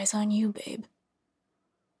 Just eyes on you, babe.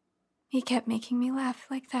 He kept making me laugh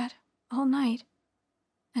like that all night.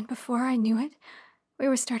 And before I knew it, we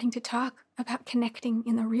were starting to talk about connecting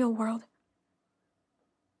in the real world.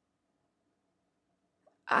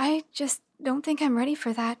 I just don't think I'm ready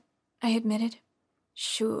for that, I admitted.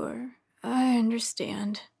 Sure, I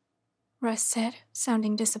understand, Russ said,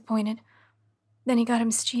 sounding disappointed. Then he got a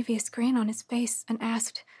mischievous grin on his face and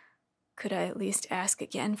asked, could I at least ask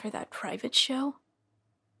again for that private show?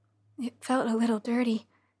 It felt a little dirty,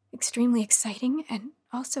 extremely exciting, and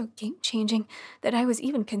also game-changing that I was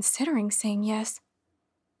even considering saying yes.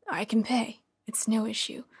 I can pay. It's no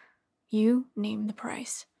issue. You name the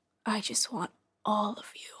price. I just want all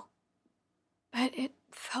of you. But it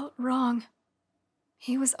felt wrong.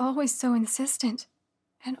 He was always so insistent,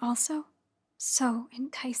 and also so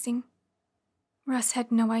enticing. Russ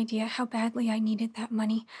had no idea how badly I needed that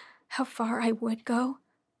money, how far I would go,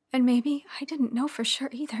 and maybe I didn't know for sure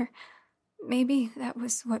either. Maybe that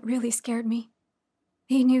was what really scared me.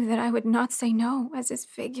 He knew that I would not say no as his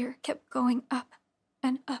figure kept going up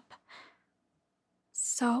and up.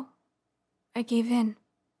 So, I gave in.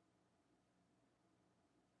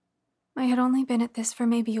 I had only been at this for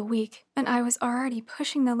maybe a week, and I was already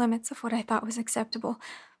pushing the limits of what I thought was acceptable.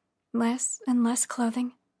 Less and less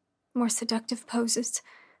clothing, more seductive poses,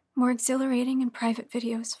 more exhilarating and private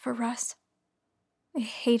videos for Russ. I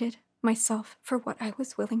hated myself for what I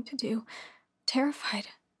was willing to do, terrified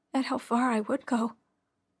at how far I would go.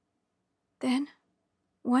 Then,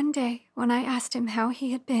 one day, when I asked him how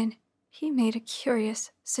he had been, he made a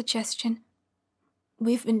curious suggestion.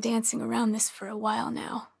 We've been dancing around this for a while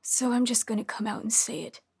now, so I'm just going to come out and say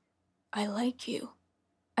it. I like you.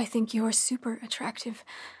 I think you're super attractive,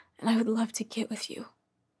 and I would love to get with you.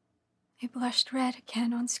 I blushed red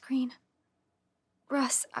again on screen.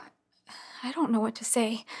 Russ, I don't know what to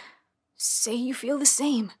say. Say you feel the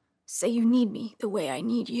same. Say you need me the way I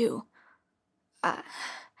need you. I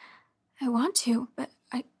want to, but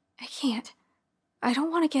I can't. I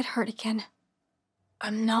don't want to get hurt again.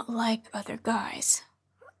 I'm not like other guys.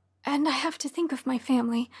 And I have to think of my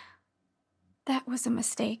family. That was a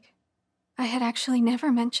mistake. I had actually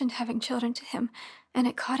never mentioned having children to him, and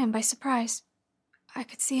it caught him by surprise. I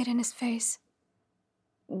could see it in his face.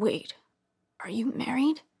 Wait, are you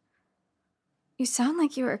married? You sound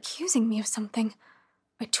like you were accusing me of something.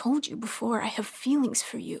 I told you before I have feelings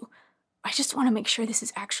for you. I just want to make sure this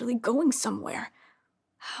is actually going somewhere.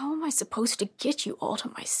 How am I supposed to get you all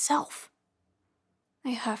to myself?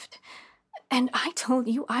 I huffed. And I told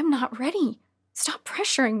you I'm not ready. Stop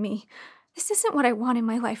pressuring me. This isn't what I want in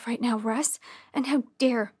my life right now, Russ. And how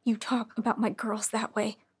dare you talk about my girls that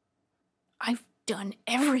way? I've done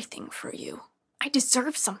everything for you. I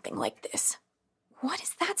deserve something like this. What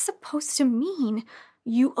is that supposed to mean?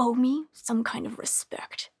 You owe me some kind of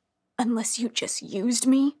respect. Unless you just used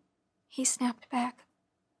me? He snapped back.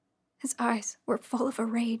 His eyes were full of a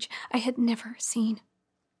rage I had never seen.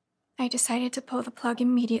 I decided to pull the plug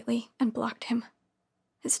immediately and blocked him.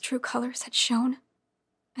 His true colors had shown,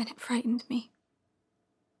 and it frightened me.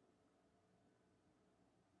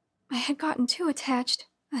 I had gotten too attached,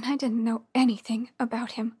 and I didn't know anything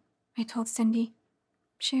about him, I told Cindy.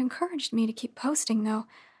 She encouraged me to keep posting, though.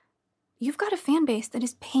 You've got a fan base that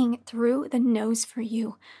is paying through the nose for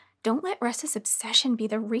you. Don't let Russ's obsession be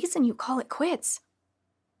the reason you call it quits.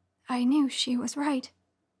 I knew she was right.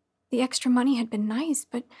 The extra money had been nice,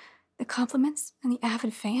 but the compliments and the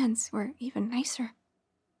avid fans were even nicer.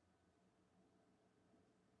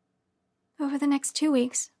 Over the next 2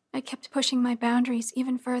 weeks, I kept pushing my boundaries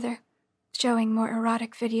even further, showing more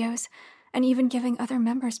erotic videos, and even giving other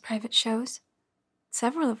members private shows.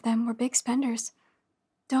 Several of them were big spenders.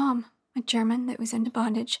 Dom, a German that was into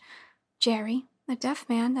bondage. Jerry, a deaf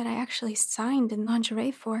man that I actually signed in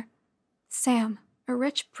lingerie for. Sam, a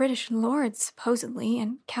rich British lord supposedly,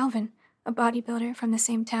 and Calvin, a bodybuilder from the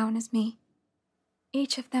same town as me.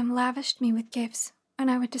 Each of them lavished me with gifts, and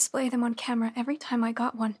I would display them on camera every time I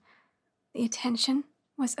got one. The attention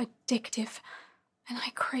was addictive, and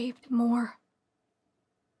I craved more.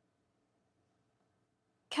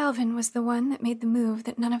 Calvin was the one that made the move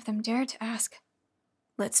that none of them dared to ask.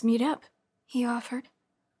 Let's meet up, he offered.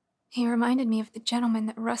 He reminded me of the gentleman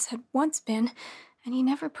that Russ had once been, and he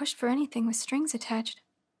never pushed for anything with strings attached.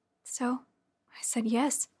 So I said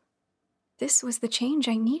yes. This was the change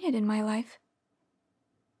I needed in my life.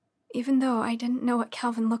 Even though I didn't know what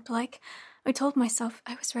Calvin looked like, I told myself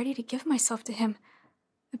I was ready to give myself to him.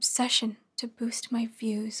 Obsession to boost my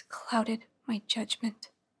views clouded my judgment.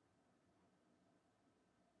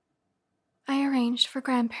 I arranged for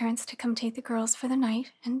grandparents to come take the girls for the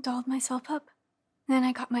night and dolled myself up. Then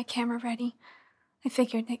I got my camera ready. I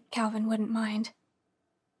figured that Calvin wouldn't mind.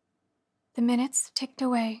 The minutes ticked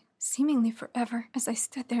away, seemingly forever, as I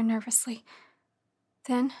stood there nervously.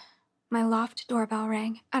 Then my loft doorbell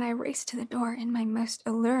rang, and I raced to the door in my most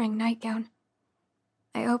alluring nightgown.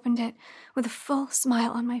 I opened it with a full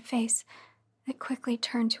smile on my face that quickly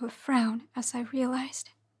turned to a frown as I realized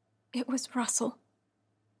it was Russell.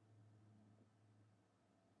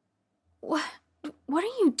 What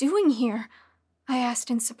are you doing here? I asked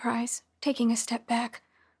in surprise, taking a step back.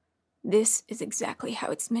 This is exactly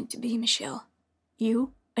how it's meant to be, Michelle.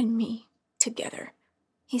 You and me together,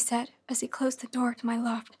 he said as he closed the door to my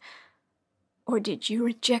loft. Or did you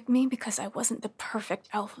reject me because I wasn't the perfect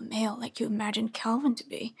alpha male like you imagined Calvin to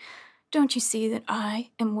be? Don't you see that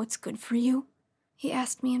I am what's good for you? He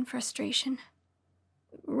asked me in frustration.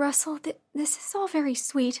 Russell, this is all very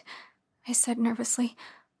sweet, I said nervously,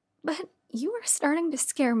 but you are starting to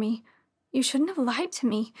scare me. You shouldn't have lied to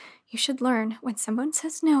me. You should learn when someone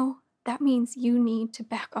says no, that means you need to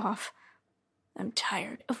back off. I'm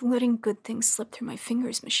tired of letting good things slip through my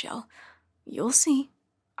fingers, Michelle. You'll see.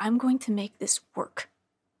 I'm going to make this work.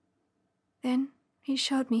 Then he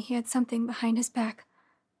showed me he had something behind his back.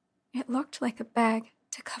 It looked like a bag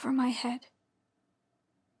to cover my head.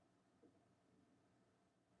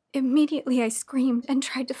 Immediately I screamed and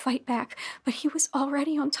tried to fight back, but he was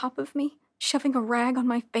already on top of me, shoving a rag on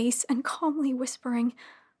my face and calmly whispering,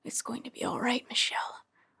 "It's going to be all right, Michelle.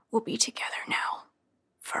 We'll be together now.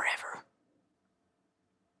 Forever."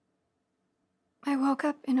 I woke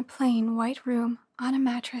up in a plain white room on a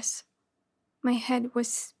mattress. My head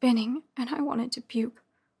was spinning and I wanted to puke.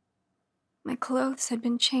 My clothes had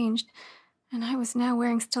been changed, and I was now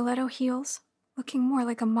wearing stiletto heels, looking more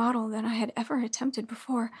like a model than I had ever attempted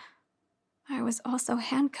before. I was also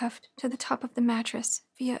handcuffed to the top of the mattress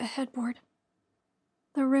via a headboard.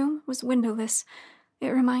 The room was windowless. It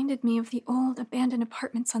reminded me of the old abandoned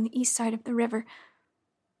apartments on the east side of the river.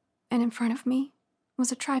 And in front of me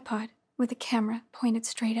was a tripod with a camera pointed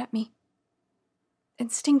straight at me.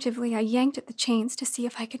 Instinctively, I yanked at the chains to see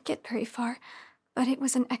if I could get very far, but it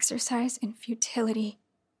was an exercise in futility.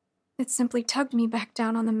 It simply tugged me back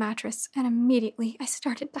down on the mattress, and immediately I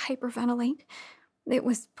started to hyperventilate. It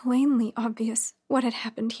was plainly obvious what had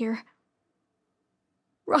happened here.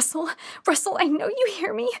 Russell, I know you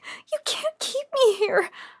hear me. You can't keep me here,"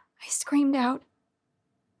 I screamed out.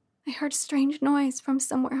 I heard a strange noise from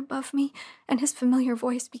somewhere above me, and his familiar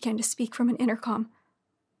voice began to speak from an intercom.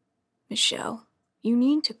 "Michelle, you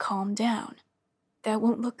need to calm down. That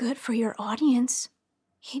won't look good for your audience,"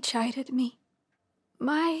 he chided me.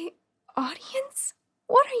 "My audience?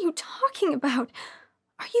 What are you talking about?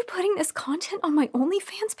 Are you putting this content on my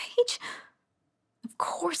OnlyFans page?" "Of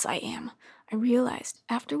course I am. I realized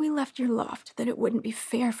after we left your loft that it wouldn't be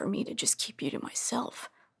fair for me to just keep you to myself.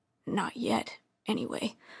 Not yet,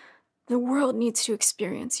 anyway. The world needs to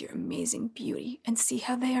experience your amazing beauty and see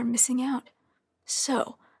how they are missing out.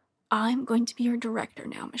 So, I'm going to be your director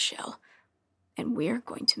now, Michelle, and we're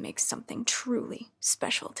going to make something truly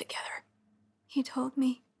special together," he told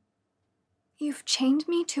me. "You've chained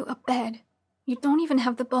me to a bed. You don't even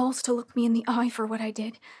have the balls to look me in the eye for what I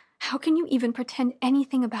did. How can you even pretend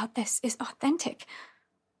anything about this is authentic?"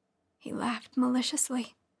 He laughed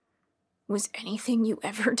maliciously. "Was anything you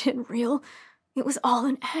ever did real? It was all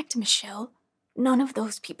an act, Michelle. None of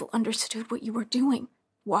those people understood what you were doing,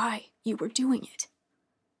 why you were doing it."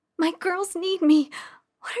 "My girls need me.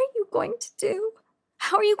 What are you going to do?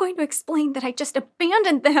 How are you going to explain that I just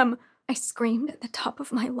abandoned them?" I screamed at the top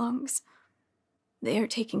of my lungs. "They are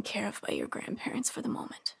taken care of by your grandparents for the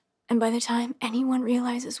moment. And by the time anyone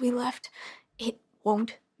realizes we left, it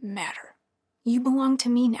won't matter. You belong to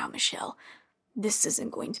me now, Michelle. This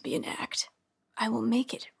isn't going to be an act. I will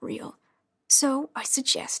make it real. So I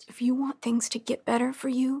suggest if you want things to get better for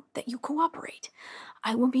you, that you cooperate.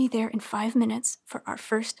 I will be there in 5 minutes for our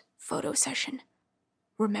first photo session.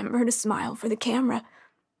 Remember to smile for the camera,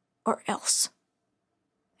 or else."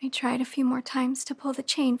 I tried a few more times to pull the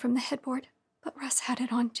chain from the headboard, but Russ had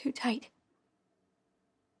it on too tight.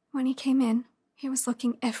 When he came in, he was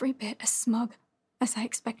looking every bit as smug as I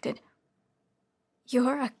expected.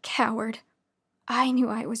 "You're a coward. I knew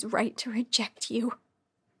I was right to reject you."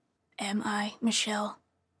 "Am I, Michelle?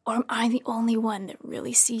 Or am I the only one that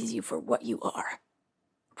really sees you for what you are?"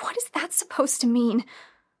 "What is that supposed to mean?"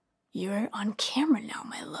 "You're on camera now,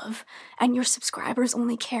 my love, and your subscribers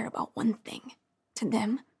only care about one thing. To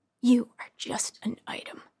them, you are just an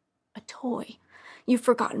item, a toy. You've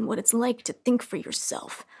forgotten what it's like to think for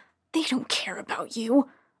yourself. They don't care about you.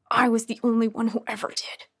 I was the only one who ever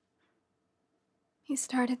did." He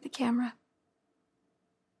started the camera.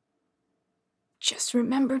 "Just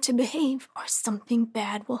remember to behave, or something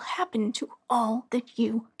bad will happen to all that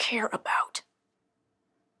you care about."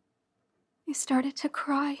 I started to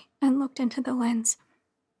cry and looked into the lens.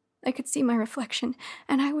 I could see my reflection,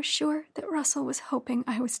 and I was sure that Russell was hoping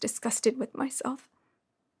I was disgusted with myself.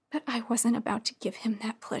 But I wasn't about to give him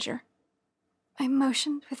that pleasure. I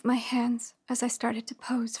motioned with my hands as I started to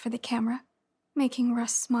pose for the camera, making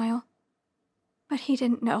Russ smile. But he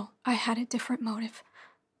didn't know I had a different motive.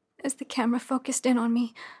 As the camera focused in on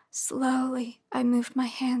me, slowly I moved my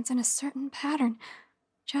hands in a certain pattern,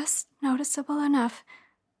 just noticeable enough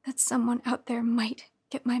that someone out there might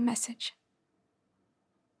get my message.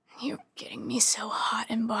 "You're getting me so hot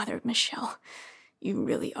and bothered, Michelle. You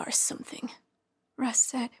really are something," Russ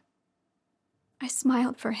said. I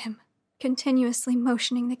smiled for him, continuously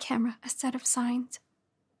motioning the camera a set of signs.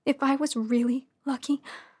 If I was really lucky,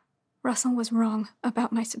 Russell was wrong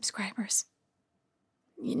about my subscribers.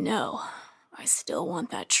 "You know, I still want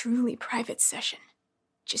that truly private session.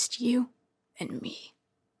 Just you and me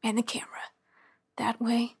and the camera. That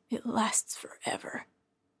way it lasts forever,"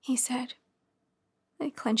 he said. I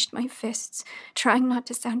clenched my fists, trying not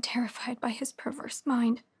to sound terrified by his perverse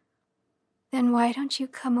mind. "Then why don't you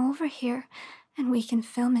come over here and we can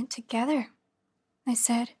film it together?" I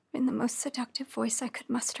said, in the most seductive voice I could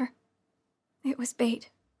muster. It was bait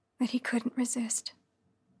that he couldn't resist.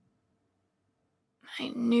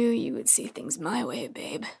 I knew you would see things my way,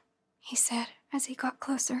 babe, he said as he got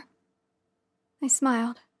closer. I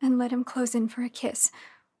smiled and let him close in for a kiss.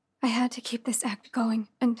 I had to keep this act going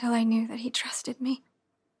until I knew that he trusted me.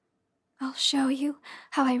 I'll show you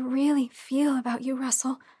how I really feel about you,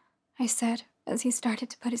 Russell, I said as he started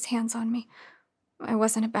to put his hands on me. I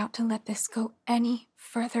wasn't about to let this go any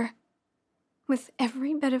further. With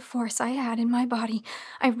every bit of force I had in my body,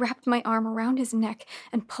 I wrapped my arm around his neck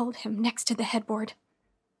and pulled him next to the headboard.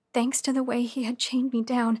 Thanks to the way he had chained me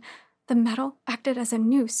down, the metal acted as a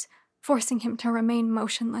noose, forcing him to remain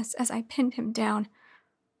motionless as I pinned him down.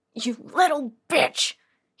 You little bitch!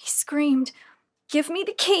 He screamed. Give me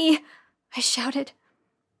the key! I shouted,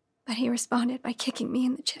 but he responded by kicking me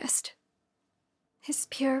in the chest. His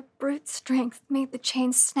pure, brute strength made the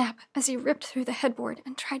chains snap as he ripped through the headboard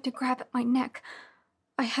and tried to grab at my neck.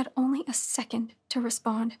 I had only a second to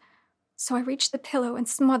respond, so I reached the pillow and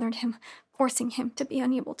smothered him, forcing him to be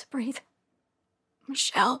unable to breathe.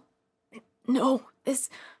 Michelle, no, this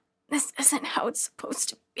isn't how it's supposed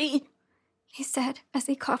to be, he said as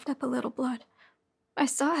he coughed up a little blood. I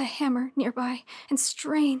saw a hammer nearby and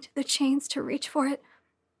strained the chains to reach for it.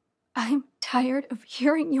 I'm tired of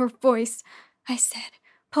hearing your voice, I said,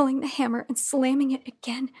 pulling the hammer and slamming it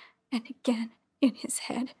again and again in his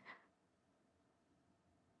head.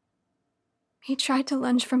 He tried to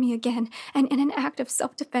lunge for me again, and in an act of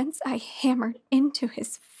self-defense, I hammered into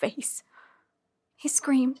his face. He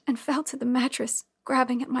screamed and fell to the mattress,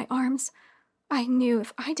 grabbing at my arms. I knew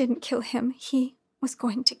if I didn't kill him, he was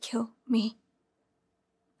going to kill me.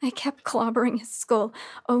 I kept clobbering his skull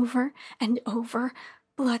over and over,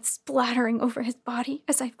 blood splattering over his body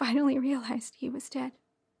as I finally realized he was dead.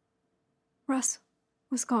 Russ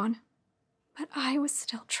was gone, but I was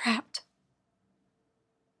still trapped.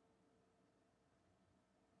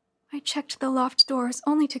 I checked the loft doors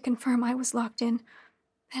only to confirm I was locked in.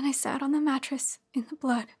 Then I sat on the mattress in the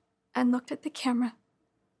blood and looked at the camera.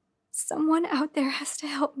 Someone out there has to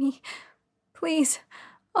help me. Please,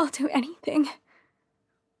 I'll do anything.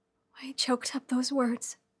 I choked up those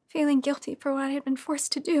words, feeling guilty for what I had been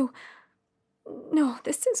forced to do. No,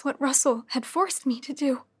 this is what Russell had forced me to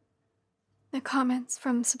do. The comments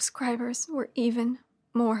from subscribers were even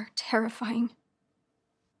more terrifying.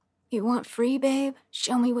 You want free, babe?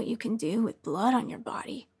 Show me what you can do with blood on your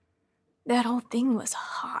body. That whole thing was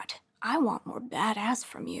hot. I want more badass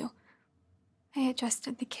from you. I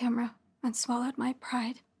adjusted the camera and swallowed my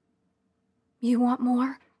pride. You want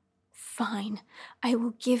more? Fine, I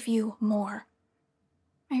will give you more.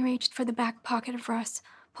 I reached for the back pocket of Russ,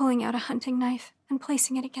 pulling out a hunting knife and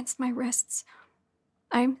placing it against my wrists.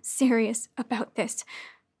 I'm serious about this.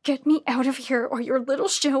 Get me out of here or your little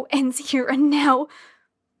show ends here and now,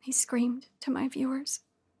 he screamed to my viewers.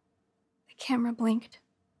 The camera blinked,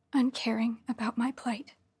 uncaring about my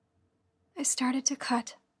plight. I started to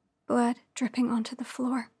cut, blood dripping onto the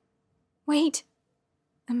floor. Wait!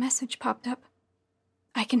 A message popped up.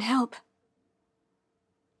 I can help.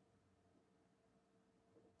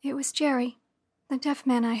 It was Jerry, the deaf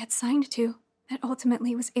man I had signed to, that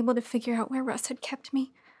ultimately was able to figure out where Russ had kept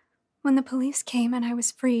me. When the police came and I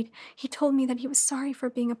was freed, he told me that he was sorry for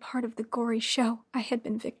being a part of the gory show I had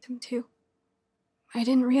been victim to. I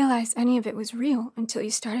didn't realize any of it was real until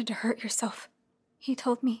you started to hurt yourself, he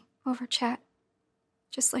told me over chat.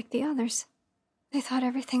 Just like the others, they thought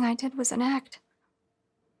everything I did was an act.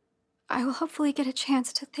 I will hopefully get a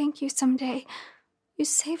chance to thank you someday. You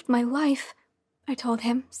saved my life, I told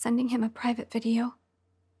him, sending him a private video.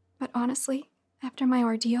 But honestly, after my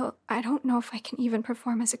ordeal, I don't know if I can even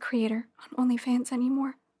perform as a creator on OnlyFans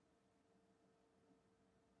anymore.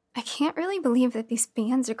 I can't really believe that these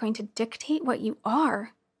fans are going to dictate what you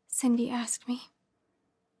are, Cindy asked me.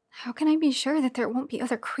 How can I be sure that there won't be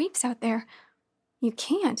other creeps out there? You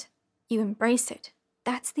can't. You embrace it.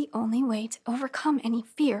 That's the only way to overcome any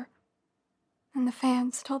fear. And the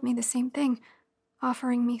fans told me the same thing,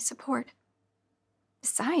 offering me support.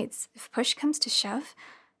 Besides, if push comes to shove,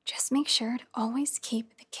 just make sure to always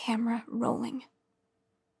keep the camera rolling.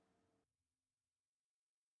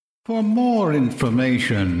 For more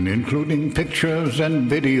information, including pictures and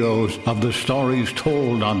videos of the stories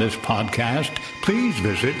told on this podcast, please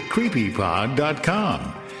visit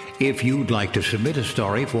creepypod.com. If you'd like to submit a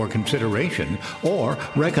story for consideration or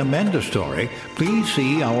recommend a story, please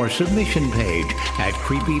see our submission page at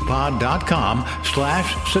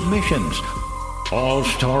creepypod.com/submissions. All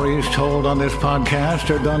stories told on this podcast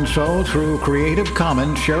are done so through Creative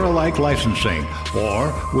Commons Share-alike licensing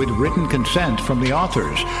or with written consent from the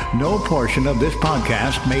authors. No portion of this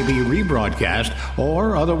podcast may be rebroadcast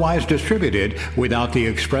or otherwise distributed without the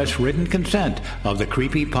express written consent of the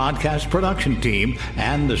Creepy Podcast production team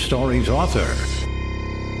and the story's author.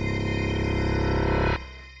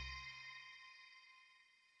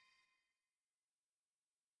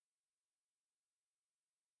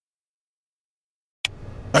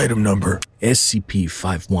 Item number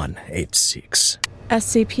SCP-5186.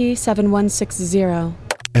 SCP-7160.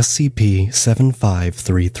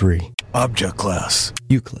 SCP-7533. Object Class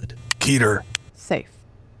Euclid. Keter. Safe.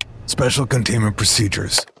 Special Containment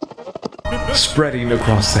Procedures. Spreading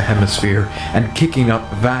across the hemisphere and kicking up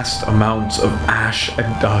vast amounts of ash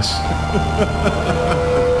and dust.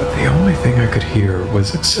 The only thing I could hear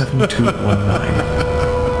was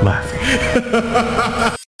 7219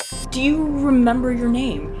 laughing. Do you remember your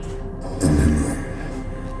name?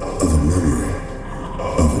 A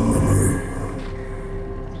memory.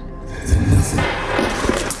 Then nothing.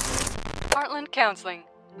 Heartland Counseling.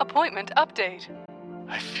 Appointment update.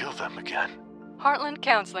 I feel them again. Heartland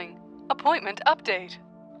Counseling. Appointment update.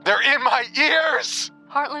 They're in my ears!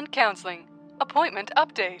 Heartland Counseling. Appointment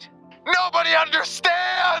update. Nobody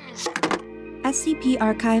understands! SCP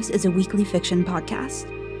Archives is a weekly fiction podcast.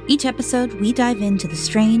 Each episode, we dive into the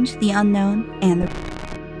strange, the unknown, and the...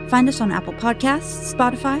 Find us on Apple Podcasts,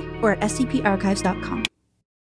 Spotify, or at scparchives.com.